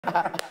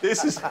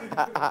This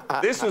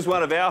was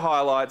one of our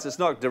highlights. It's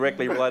not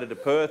directly related to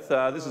Perth.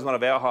 This is one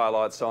of our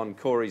highlights on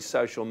Corey's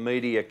social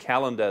media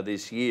calendar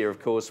this year.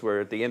 Of course,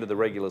 we're at the end of the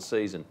regular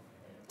season.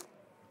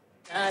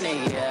 Yo,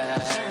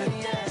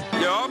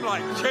 I'm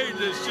like, change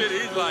this shit.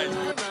 He's like...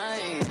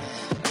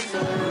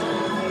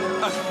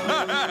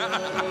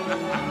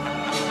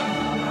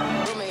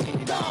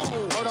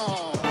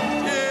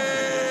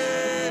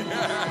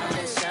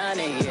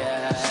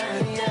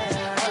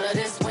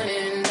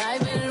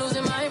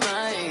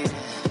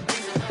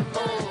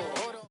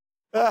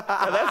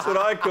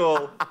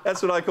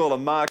 That's what I call a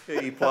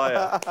marquee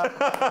player.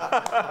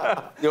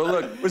 Yo,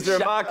 look, was there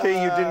a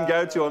marquee you didn't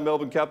go to on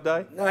Melbourne Cup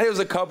Day? No, there was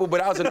a couple,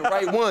 but I was in the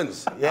right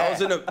ones. Yeah.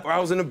 I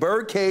was in the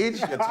bird cage.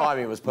 The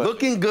timing was perfect.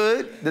 Looking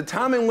good. The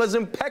timing was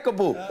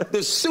impeccable.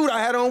 The suit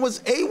I had on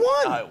was A1.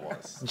 No, it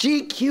was.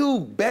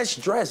 GQ,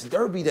 best dressed,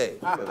 Derby Day.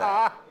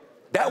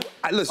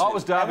 Listen. Oh, it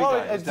was Derby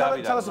Day. It was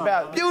Derby Tell us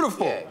about...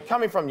 Beautiful. Yeah,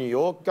 coming from New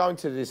York, going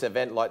to this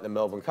event like the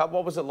Melbourne Cup,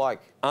 what was it like?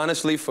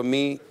 Honestly, for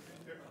me,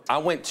 I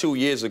went 2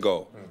 years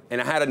ago,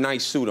 and I had a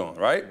nice suit on,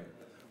 right?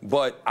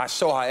 But I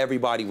saw how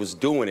everybody was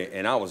doing it,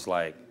 and I was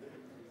like,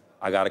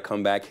 I gotta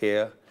come back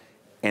here.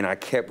 And I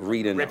kept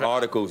reading the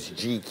articles,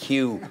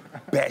 GQ,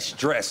 best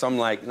dress. I'm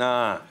like,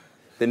 nah.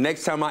 The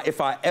next time, if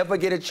I ever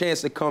get a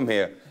chance to come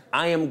here,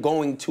 I am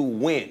going to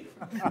win.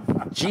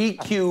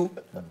 GQ,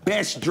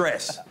 best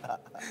dress.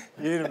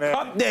 You're the man.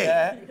 Cup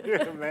day. You're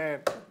the man.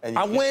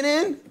 I went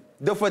in,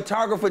 the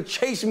photographer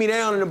chased me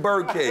down in the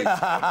bird cage.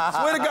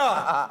 Swear to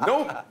God.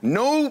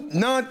 No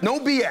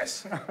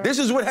BS. This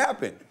is what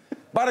happened.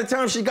 By the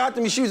time she got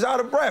to me, she was out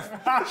of breath.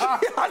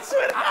 I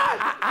swear to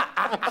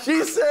God.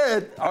 She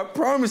said, I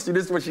promise you,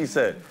 this is what she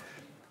said.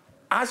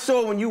 I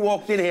saw when you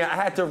walked in here, I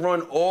had to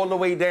run all the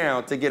way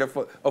down to get a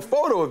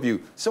photo of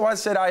you. So I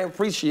said, I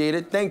appreciate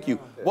it, thank you.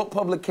 What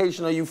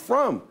publication are you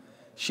from?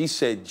 She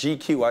said,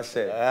 GQ. I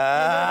said,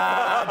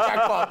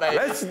 Jackpot, baby.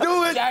 Let's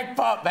do it.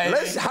 Jackpot, baby.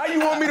 How you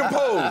want me to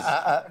pose?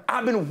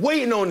 I've been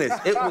waiting on this.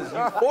 It was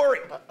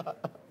euphoric.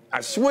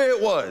 I swear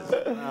it was.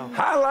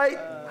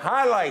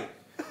 Highlight.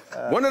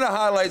 One of the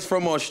highlights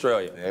from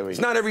Australia. It's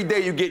not every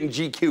day you're getting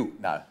GQ.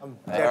 No. I'm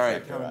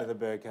definitely coming to the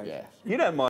bird cage. Yeah. You don't mind